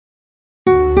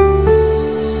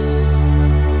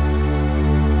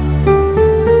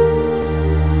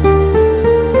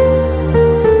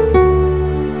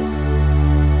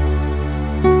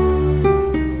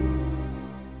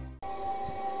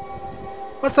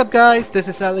What's up guys, this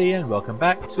is Elly and welcome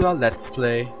back to our Let's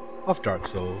Play of Dark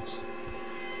Souls.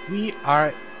 We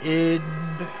are in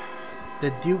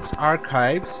the Duke's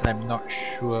Archives. I'm not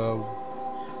sure.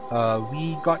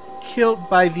 We got killed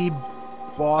by the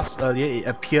boss earlier. It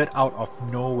appeared out of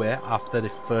nowhere after the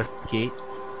first gate.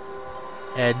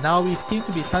 And now we seem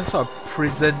to be some sort of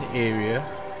prison area.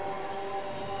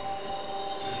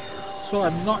 So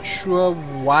I'm not sure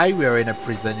why we're in a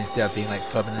prison instead of being like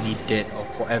permanently dead or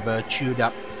forever chewed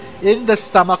up in the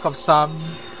stomach of some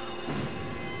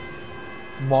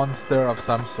monster of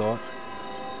some sort.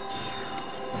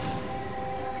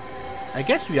 I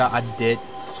guess we are undead,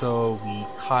 so we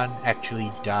can't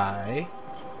actually die.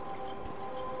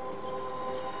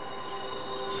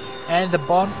 And the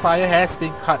bonfire has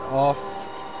been cut off.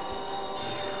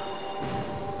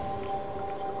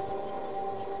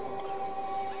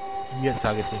 Weird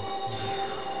targeting.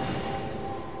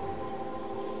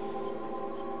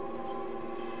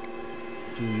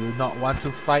 Do you not want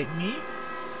to fight me?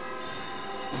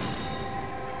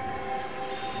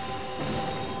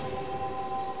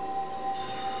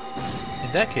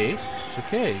 In that case,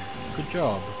 okay, good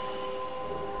job.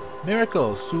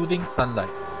 Miracle, soothing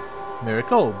sunlight.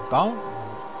 Miracle, bound.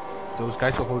 Those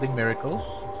guys are holding miracles.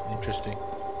 Interesting.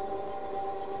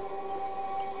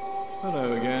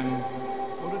 Hello again.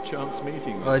 What a chance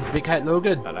meeting. Oh, it's Big Hat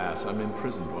Logan. Alas, I'm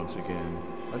imprisoned once again.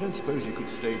 I don't suppose you could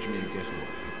stage me a getaway.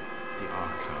 The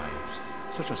archives.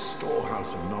 Such a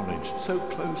storehouse of knowledge. So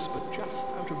close, but just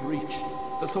out of reach.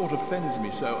 The thought offends me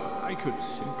so I could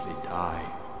simply die.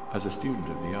 As a student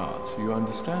of the arts, you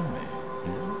understand me,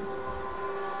 yeah?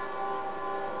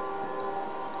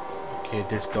 Okay,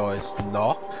 this door is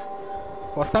locked.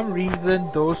 For some reason,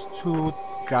 those two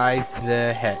guys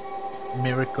there had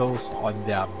miracles on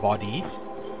their bodies.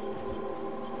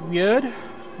 Weird,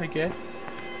 I guess.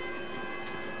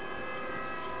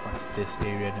 What's this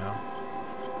area now?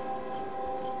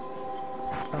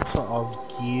 Some sort of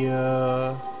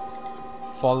gear,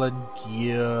 fallen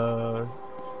gear,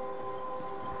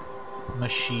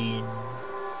 machine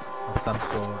of some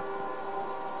sort.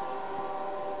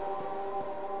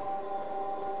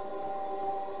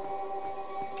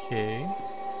 Okay.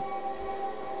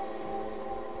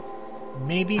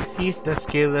 Maybe Thief the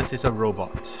Scaleless is a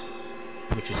robot,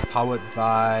 which is powered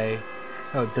by...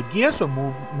 No, the gears were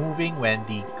moving when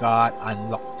the guard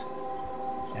unlocked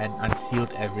and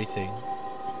unsealed everything.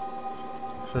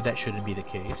 So that shouldn't be the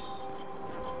case.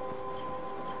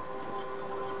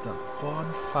 The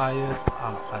bonfires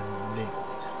are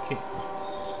unlinked. Okay.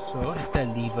 So is there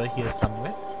a lever here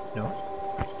somewhere? No.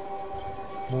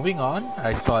 Moving on,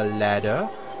 I saw a ladder.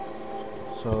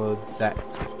 So that's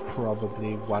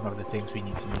probably one of the things we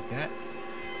need to look at.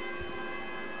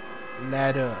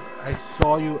 Ladder, I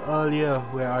saw you earlier.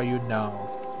 Where are you now?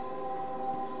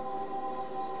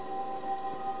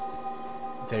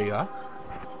 There you are.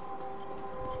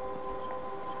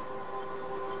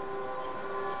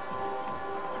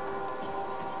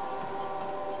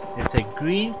 It's a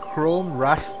green chrome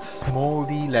rust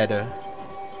moldy ladder.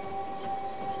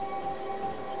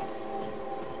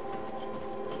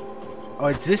 Oh,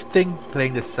 it's this thing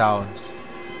playing the sounds.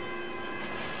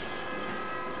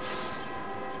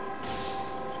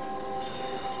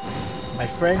 My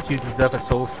friends, you deserve a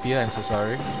soul spear, I'm so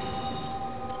sorry.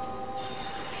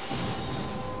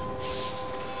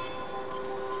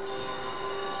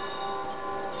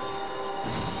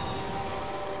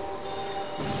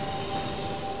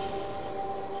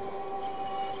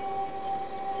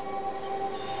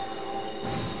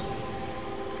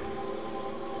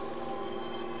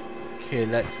 Okay,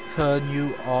 let's turn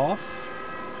you off.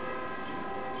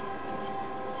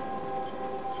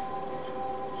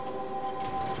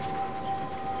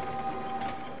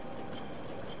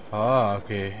 Ah,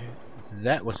 okay.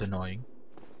 That was annoying.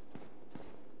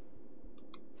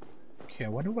 Okay, I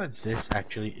wonder what this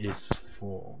actually is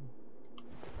for.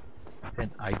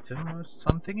 An item or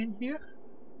something in here?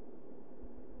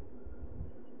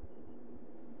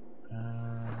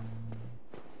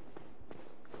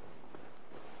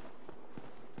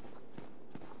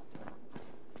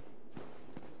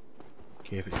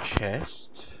 Okay, if it's chest.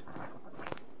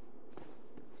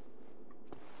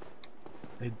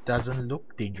 It doesn't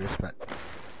look dangerous, but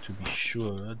to be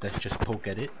sure, let's just poke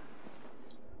at it.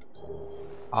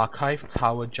 Archive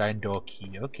Tower Giant Door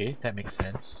Key. Okay, that makes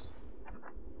sense.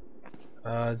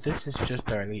 This is just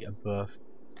directly above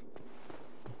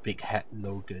Big Hat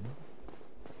Logan.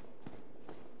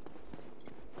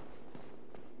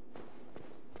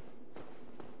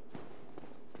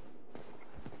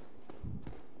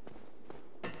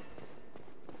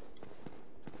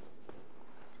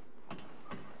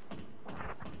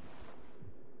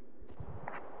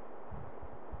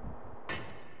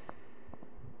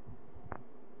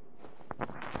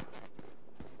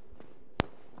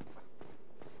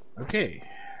 Okay,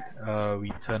 we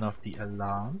turn off the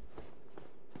alarm.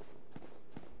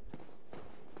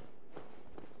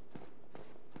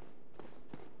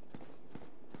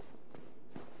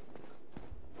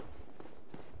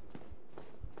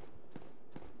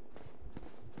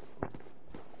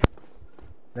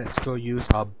 Let's go use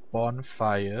our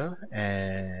bonfire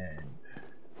and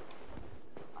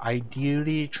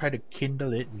ideally try to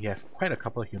kindle it. We have quite a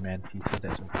couple of humanity, so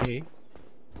that's okay.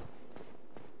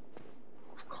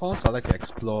 Of course, I'd like to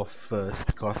explore first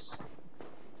because,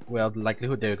 well, the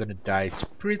likelihood that we're gonna die is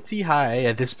pretty high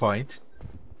at this point.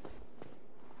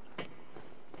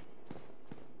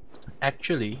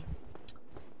 Actually,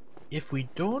 if we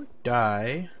don't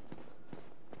die,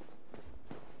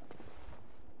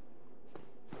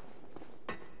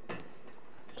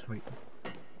 wait,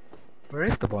 where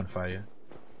is the bonfire?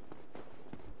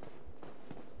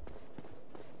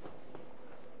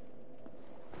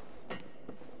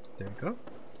 There we go.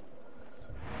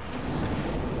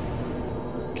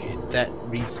 Okay, that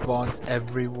respawns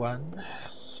everyone,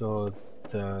 so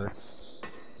the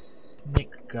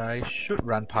snake guy should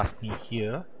run past me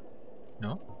here.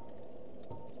 No?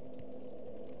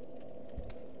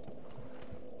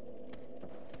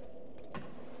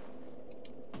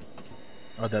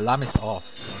 Oh, the alarm is off.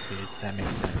 Okay, that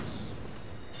makes sense.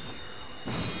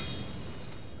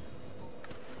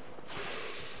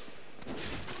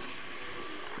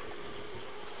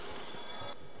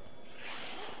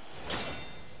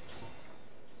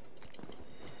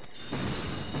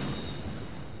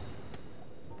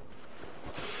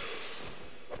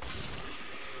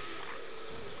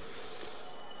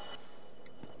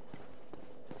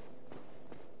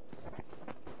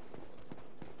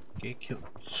 Okay, killed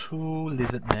 2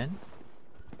 lizard men.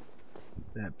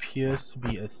 There appears to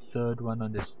be a third one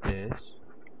on the stairs.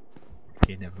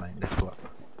 Okay, never mind, let's go up.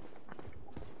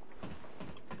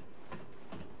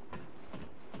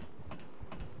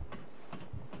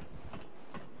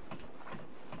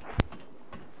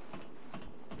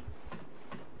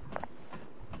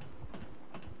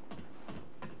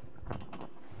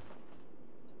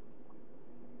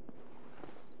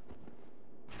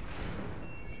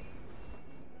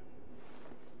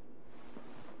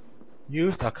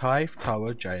 Use archive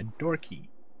tower giant door key.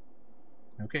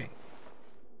 Okay.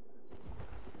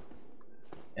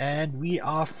 And we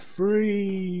are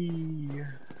free!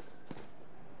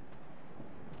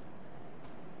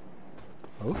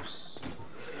 Oops.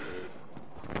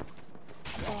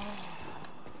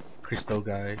 Crystal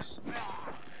guys.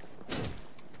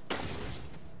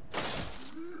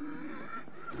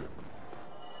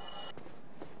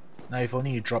 Now if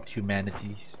only you dropped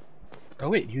humanities. Oh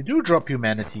wait, you do drop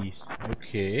humanities.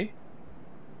 Okay.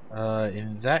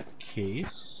 In that case,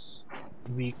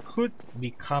 we could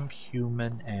become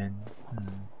human and...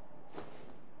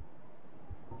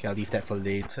 Okay, I'll leave that for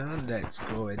later. Let's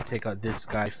go and take out this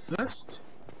guy first.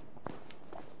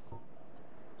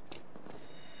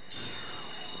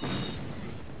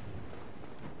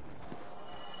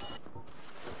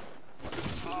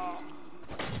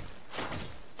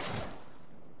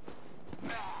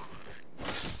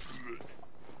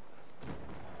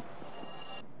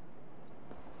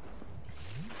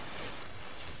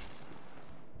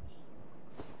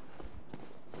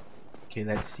 Okay,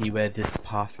 let's see where this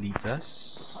path leads us.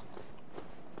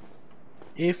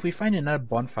 If we find another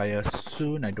bonfire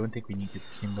soon, I don't think we need to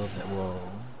kindle that. Whoa.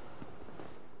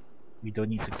 We don't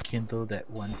need to kindle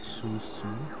that one too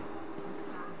soon.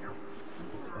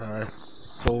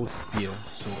 Soul Spear.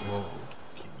 So, whoa.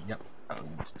 Okay, yep. I'll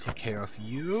take care of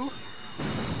you.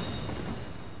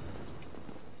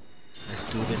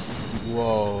 Let's do this.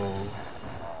 Whoa.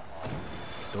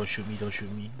 Don't shoot me, don't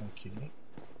shoot me. Okay.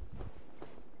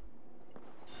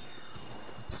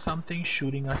 Something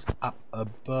shooting us up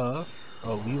above.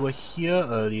 Oh, we were here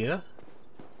earlier.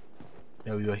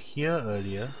 Yeah, we were here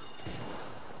earlier.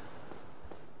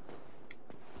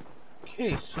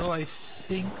 Okay, so I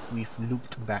think we've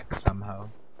looped back somehow.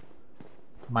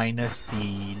 Minus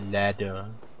the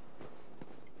ladder.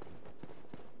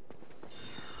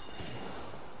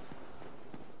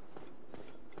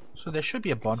 So there should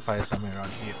be a bonfire somewhere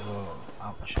around here. Oh,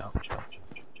 ouch, ouch, ouch.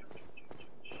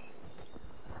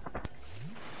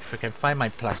 If I can find my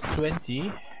plus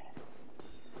 20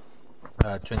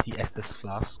 Estus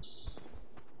flasks.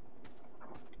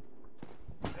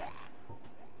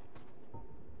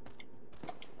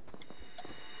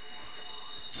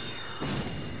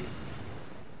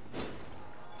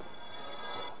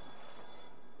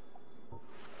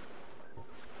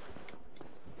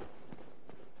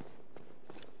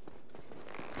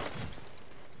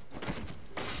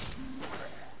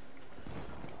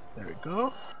 There we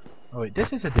go. Oh wait,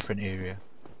 this is a different area.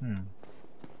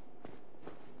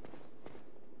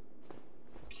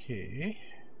 Okay.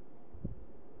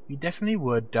 We definitely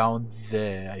were down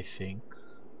there, I think.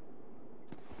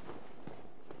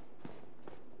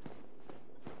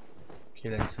 Okay,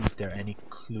 let's see if there are any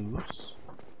clues.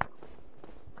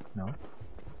 No.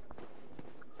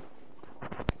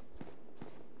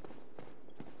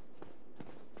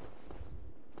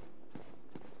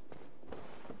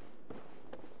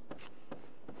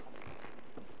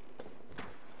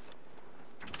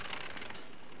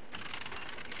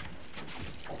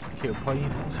 Okay, we'll probably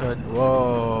turn.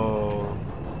 Whoa!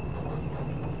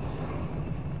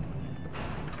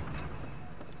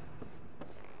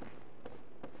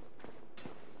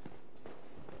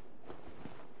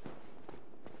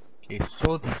 Okay,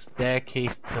 so the staircase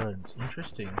turns.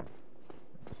 Interesting.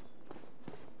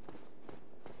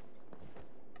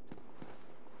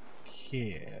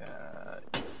 Okay.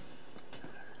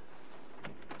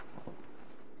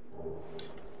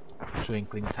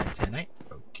 Twinkling Titanite.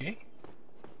 Okay.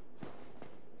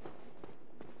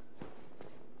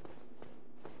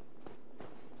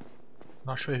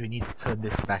 Not sure if we need to turn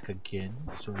this back again,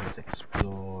 so let's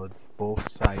explore both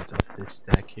sides of this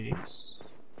staircase.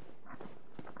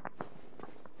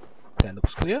 That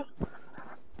looks clear.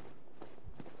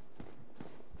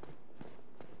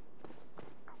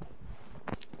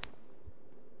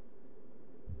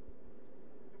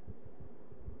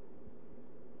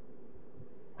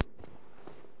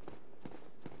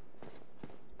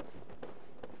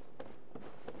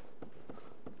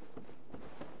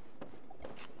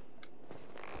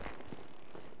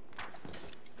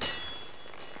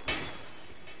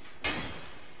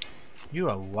 You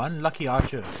are one lucky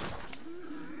archer.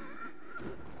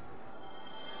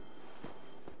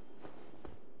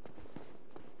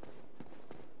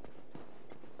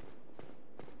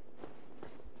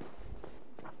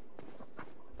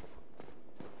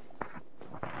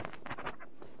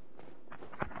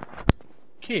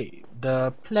 Okay,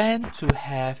 the plan to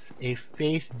have a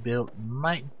faith build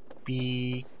might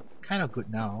be kind of good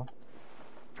now.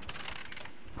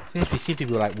 Since we seem to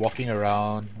be like walking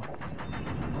around,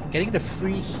 getting the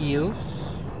free heals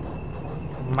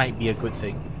might be a good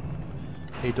thing.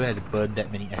 You don't have to burn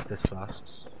that many Estus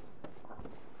flasks.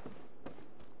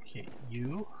 Okay,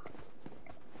 you.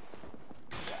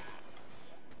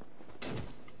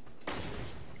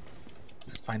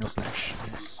 Final slash.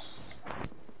 Yes.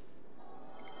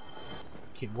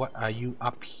 Okay, what are you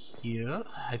up here?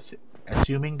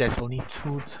 Assuming there's only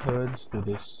 2 turns to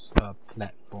this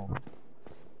platform.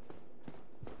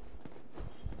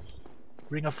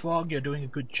 Ring of Fog, you're doing a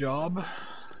good job.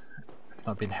 I've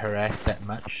not been harassed that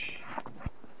much.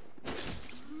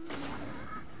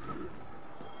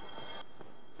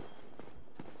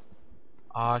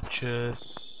 Archers.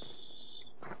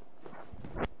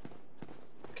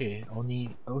 Okay,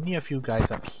 only a few guys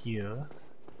up here.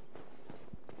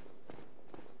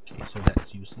 Okay, so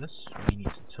that's useless. We need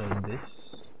to turn this.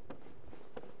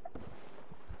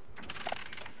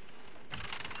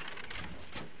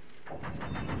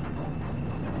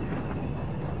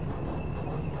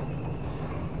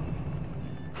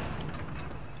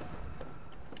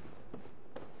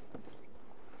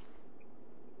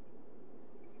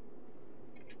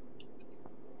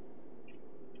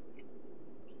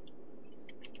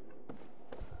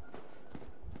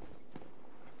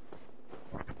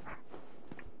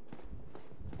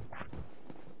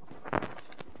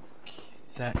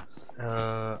 That's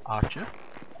Archer.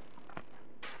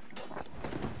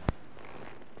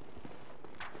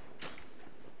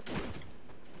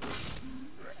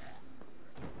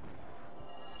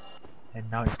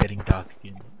 And now it's getting dark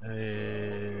again.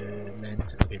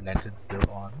 Lantern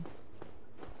still on.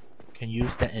 Can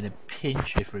use that in a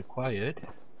pinch if required.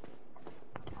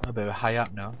 Oh, but we're high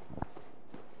up now.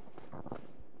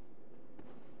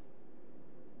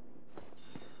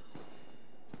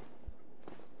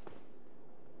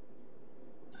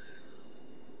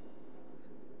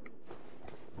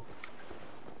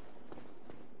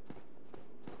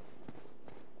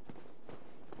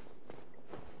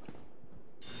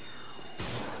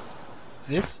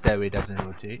 This stairway doesn't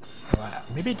rotate. Oh,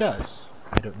 maybe it does.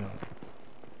 I don't know.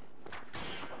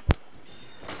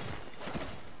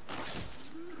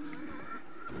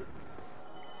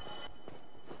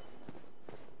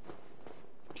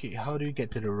 Okay, how do you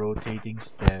get to the rotating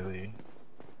stairway?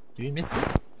 Do you miss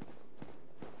it?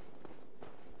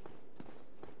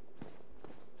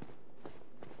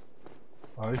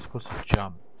 Or are you supposed to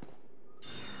jump?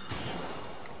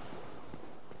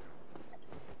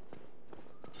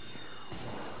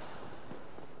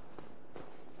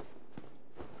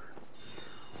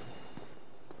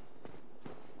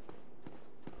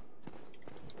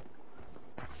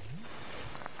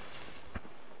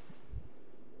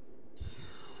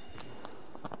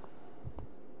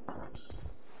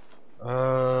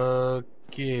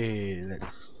 Okay, let's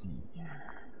see.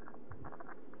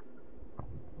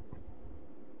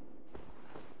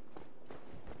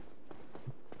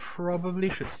 Probably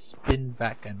should spin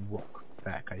back and walk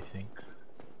back, I think.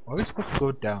 Or are we supposed to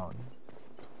go down?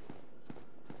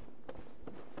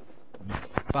 We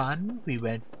spun, we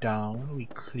went down, we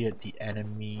cleared the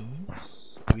enemies.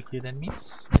 Did we clear the enemies?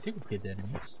 I think we cleared the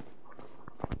enemies.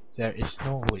 There is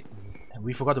no... wait,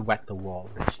 we forgot to whack the wall.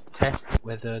 Let's test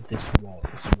whether this wall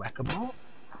is whackable.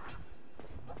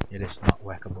 It is not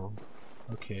whackable.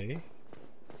 Okay.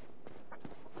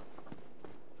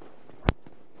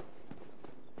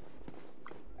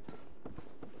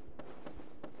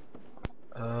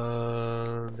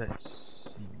 Let's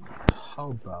see.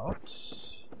 How about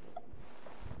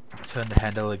turn the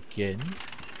handle again.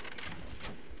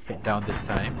 Hit down this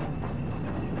time.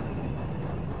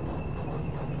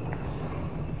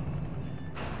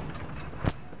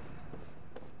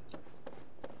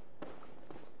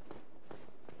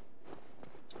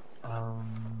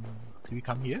 Did we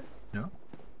come here? No?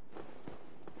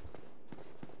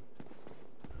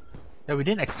 Yeah, we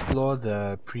didn't explore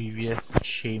the previous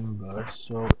chamber,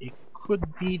 so it could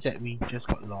be that we just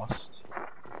got lost.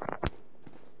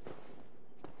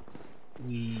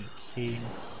 We came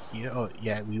here. Oh,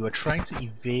 yeah, we were trying to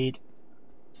evade.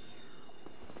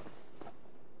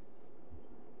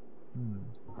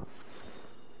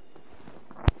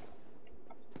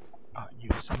 Are you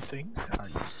something? Are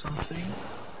you something?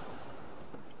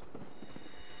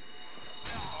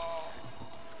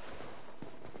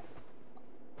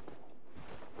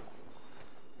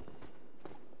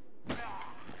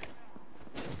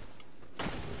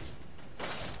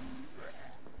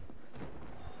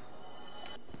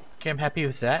 Okay, I'm happy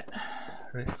with that.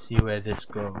 Let's see where this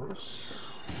goes.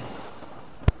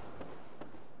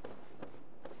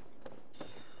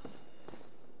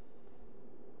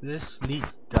 This leads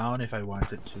down if I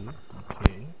wanted to.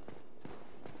 Okay.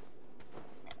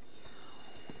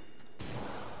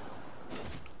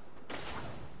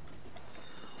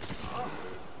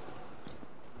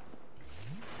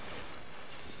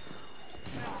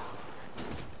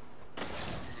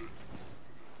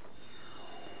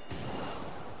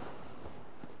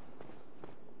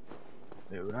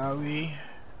 Where are we?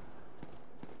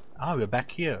 Ah, we're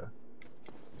back here.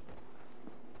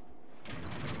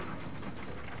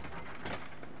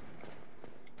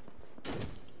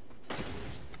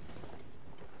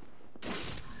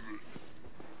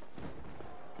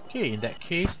 Okay, in that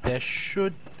case, there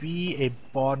should be a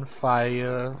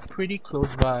bonfire pretty close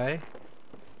by.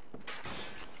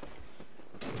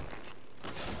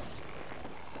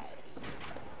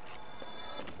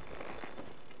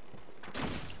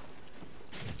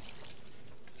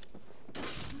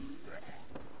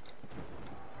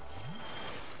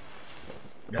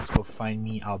 Let's go find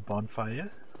me our bonfire.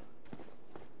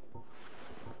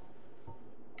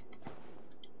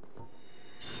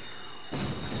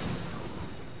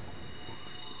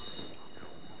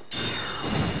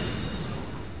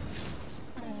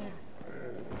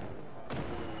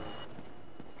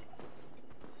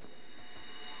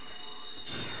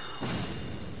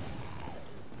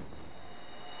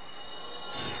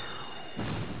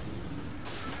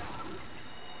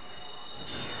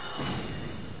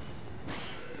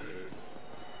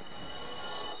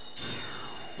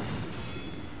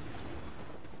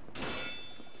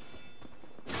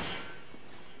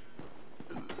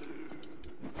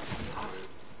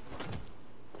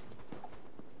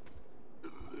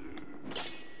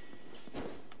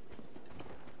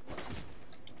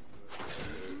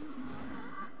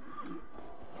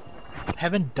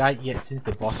 Haven't died yet since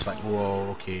the boss fight. Whoa,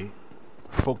 okay.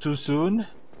 Spoke too soon?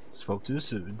 Spoke too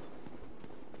soon.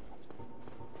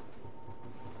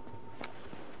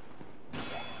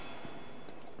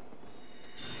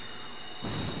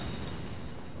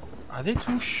 Are they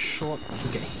too short to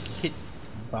get hit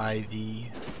by the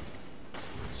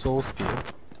soul spear?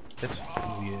 That's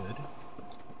weird.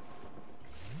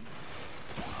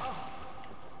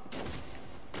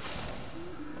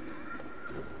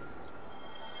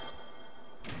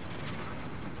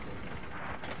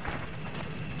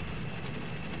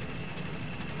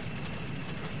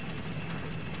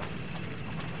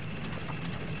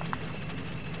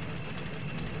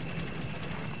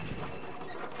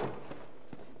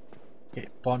 Okay,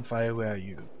 bonfire, where are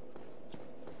you?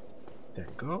 There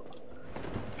you go.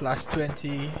 Plus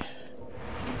 20.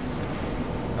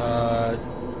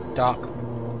 Dark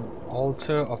Moon,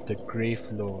 Altar of the Grave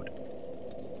Lord.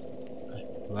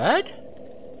 What?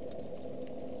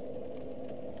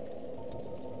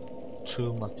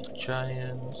 Tomb of the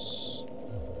Giants.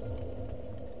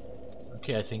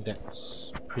 Okay, I think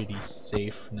that's pretty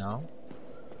safe now.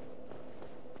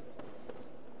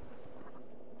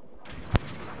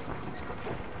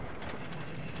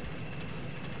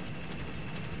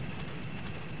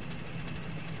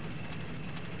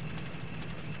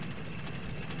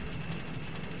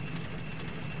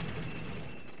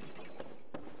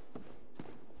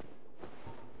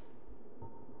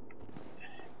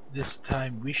 This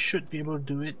time we should be able to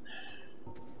do it.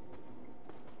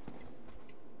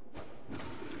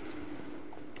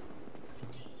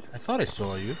 I thought I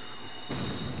saw you.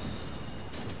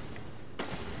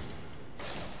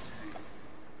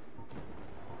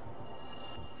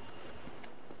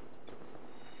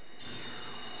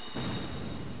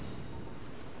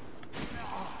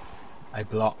 I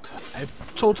blocked. I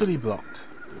totally blocked.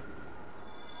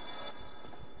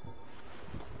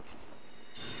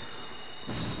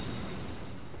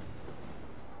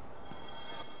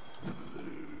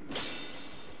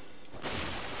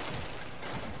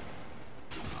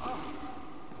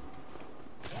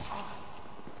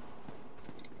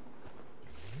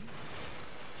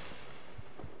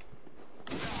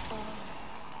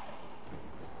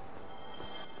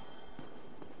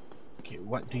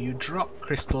 What do you drop?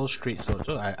 Crystal straight sword.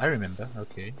 Oh, I remember.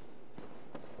 Okay.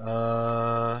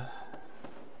 That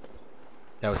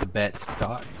was a bad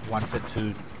start. Wanted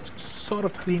to sort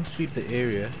of clean sweep the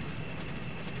area.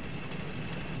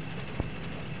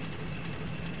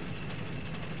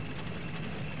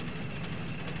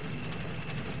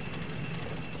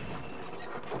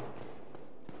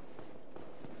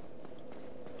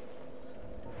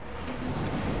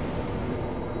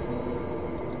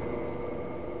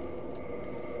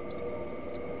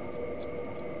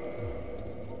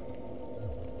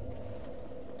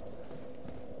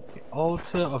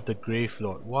 Altar of the Grave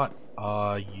Lord. What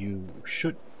are you?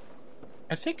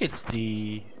 I think it's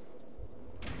the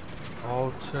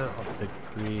Altar of the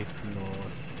Grave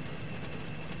Lord.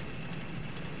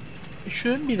 It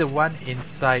shouldn't be the one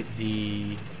inside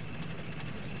the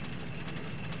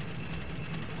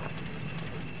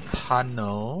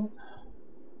tunnel.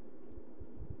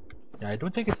 Yeah, I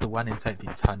don't think it's the one inside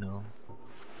the tunnel.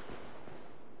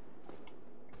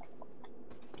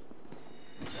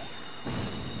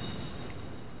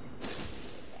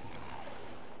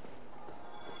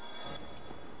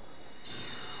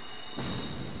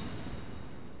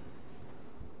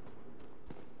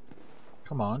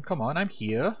 Come on, I'm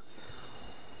here.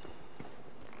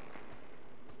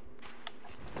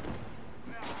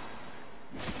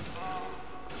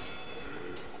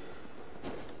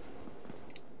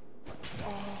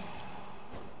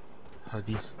 Oh,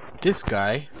 this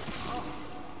guy,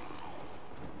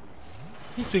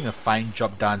 he's doing a fine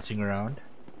job dancing around.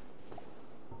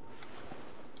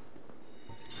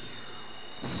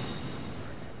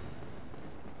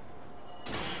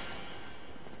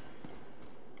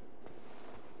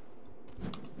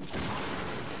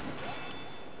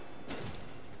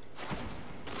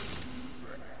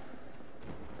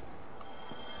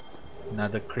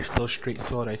 Another crystal straight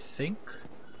sword, I think.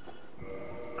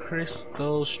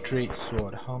 Crystal straight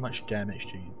sword. How much damage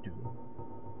do you do?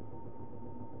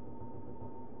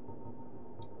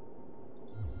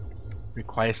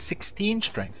 Requires 16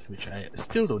 strength, which I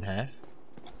still don't have.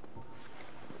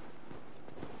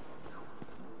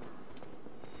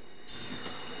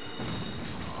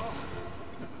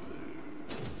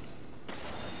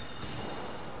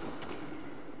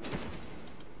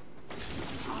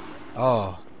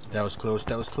 Oh, that was close,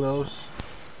 that was close.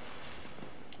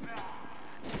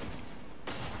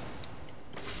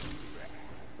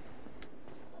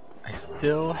 I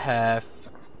still have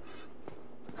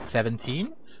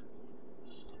 17.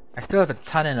 I still have a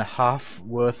ton and a half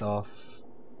worth of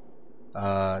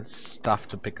stuff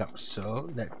to pick up, so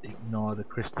let's ignore the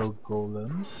crystal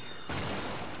golem.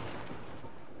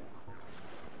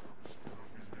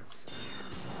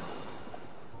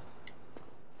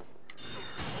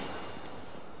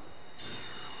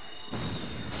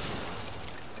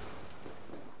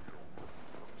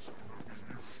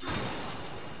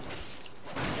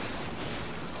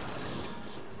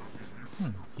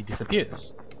 He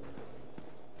disappears.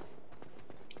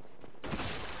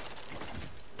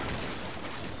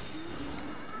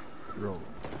 Roll.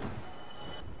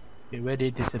 Okay, where they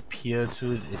disappear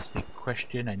to is the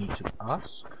question I need to ask.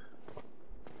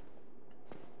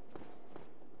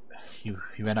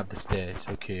 He went up the stairs,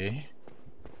 okay.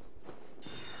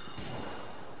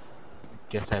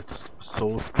 Guess I have to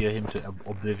soul spear him to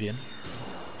oblivion.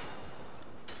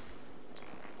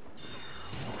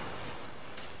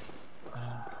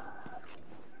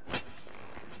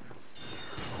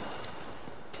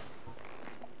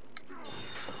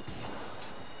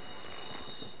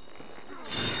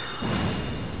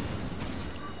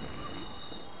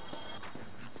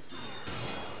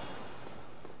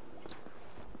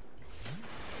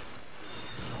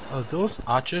 Oh, those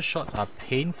archer shots are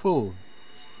painful.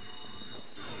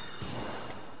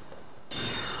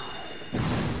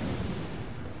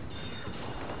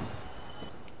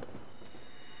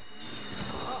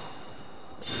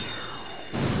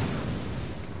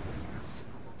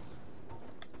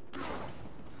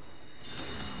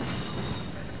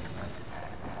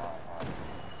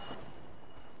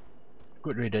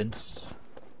 Good riddance.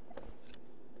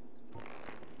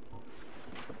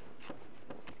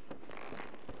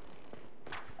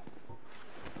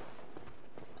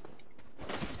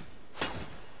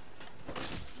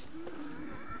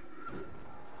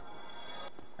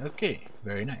 Okay,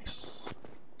 very nice.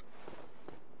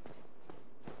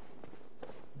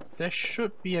 There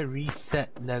should be a reset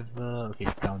level. Okay,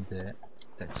 it's down there.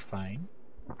 That's fine.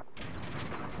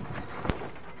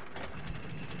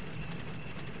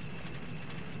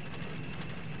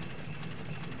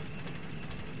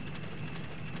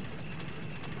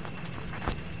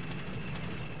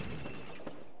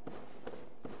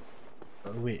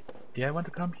 Oh, wait, did I want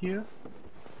to come here?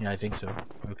 Yeah, I think so.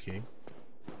 Okay.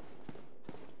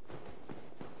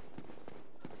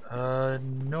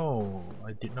 No,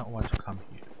 I did not want to come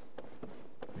here.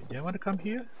 Wait, did I want to come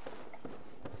here?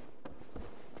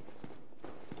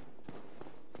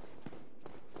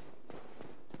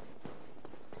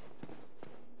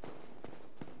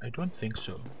 I don't think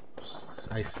so.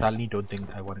 I suddenly don't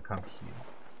think I want to come here.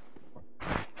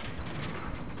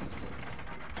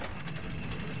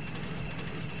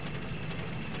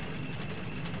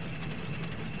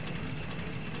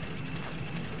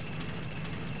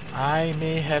 I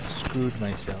may have screwed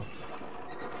myself.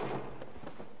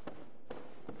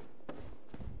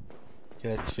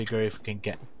 Okay, let's figure if we can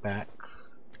get back.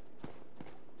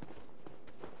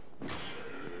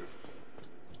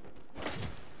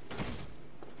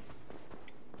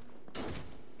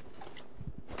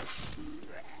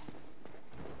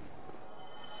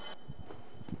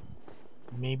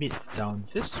 Maybe it's down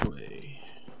this way.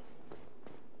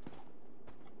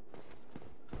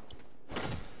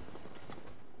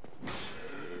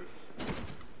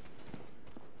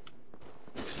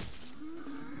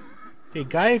 Hey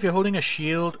guy, if you're holding a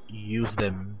shield, use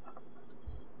them.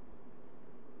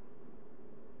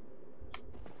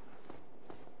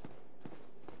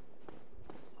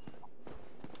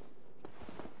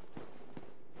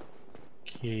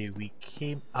 Okay, we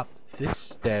came up this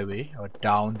stairway, or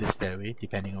down this stairway,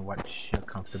 depending on what you're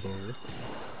comfortable with.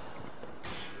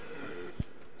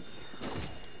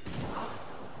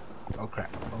 Oh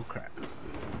crap, oh crap.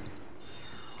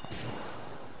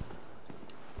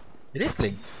 It is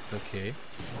linked, okay.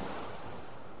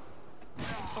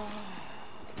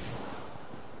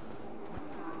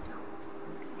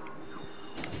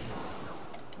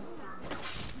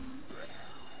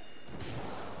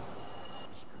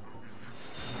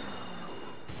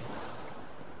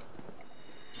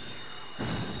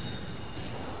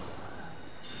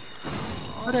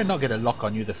 Why did I not get a lock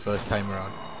on you the first time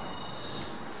around?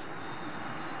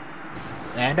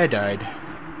 And I died.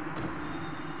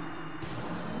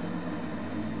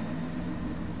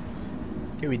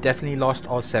 Okay, we definitely lost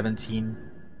all 17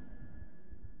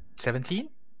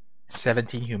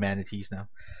 humanities now.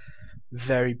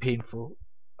 Very painful.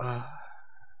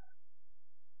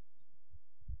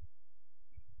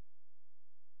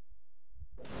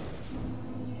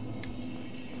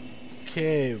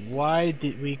 Okay, why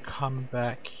did we come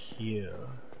back here?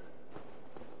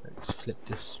 Let's flip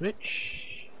this switch.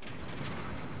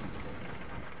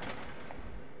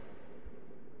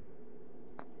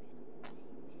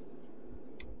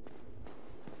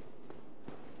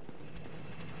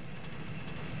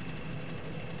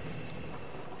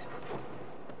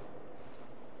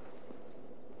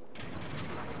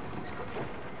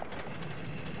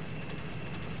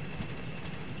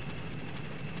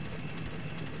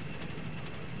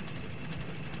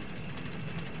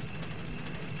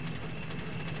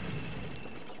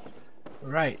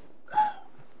 Right,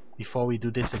 before we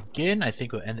do this again, I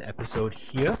think we'll end the episode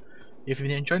here. If you've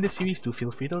been enjoying the series, do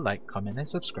feel free to like, comment and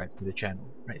subscribe to the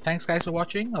channel. Right, thanks guys for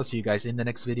watching, I'll see you guys in the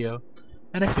next video.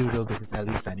 And as usual, this is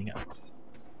Elly signing out.